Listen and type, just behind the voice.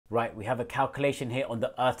Right, we have a calculation here on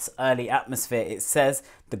the Earth's early atmosphere. It says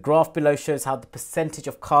the graph below shows how the percentage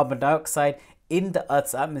of carbon dioxide in the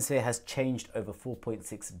Earth's atmosphere has changed over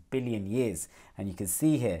 4.6 billion years. And you can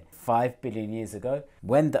see here, 5 billion years ago,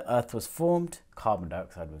 when the Earth was formed, carbon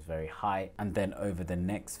dioxide was very high. And then over the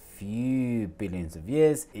next few billions of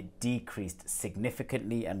years, it decreased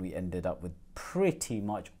significantly and we ended up with pretty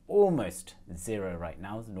much almost zero right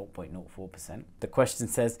now, 0.04%. The question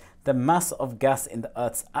says, the mass of gas in the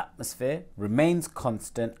Earth's atmosphere remains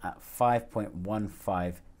constant at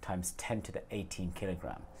 5.15 times 10 to the 18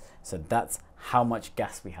 kilogram. So that's how much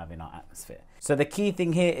gas we have in our atmosphere. So the key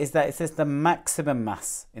thing here is that it says the maximum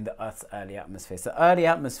mass in the Earth's early atmosphere. So early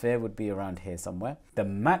atmosphere would be around here somewhere. The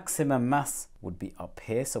maximum mass would be up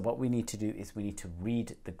here. So what we need to do is we need to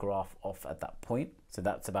read the graph off at that point. So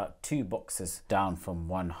that's about 2 boxes down from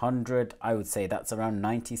 100. I would say that's around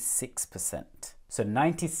 96%. So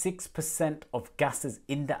 96% of gases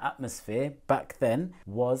in the atmosphere back then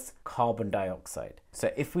was carbon dioxide.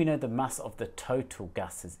 So if we know the mass of the total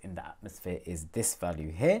gases in the atmosphere is this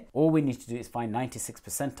value here, all we need to do is find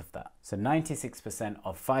 96% of that. So 96%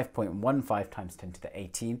 of 5.15 times 10 to the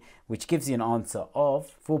 18, which gives you an answer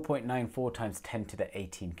of 4.94 times 10 to the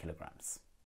 18 kilograms.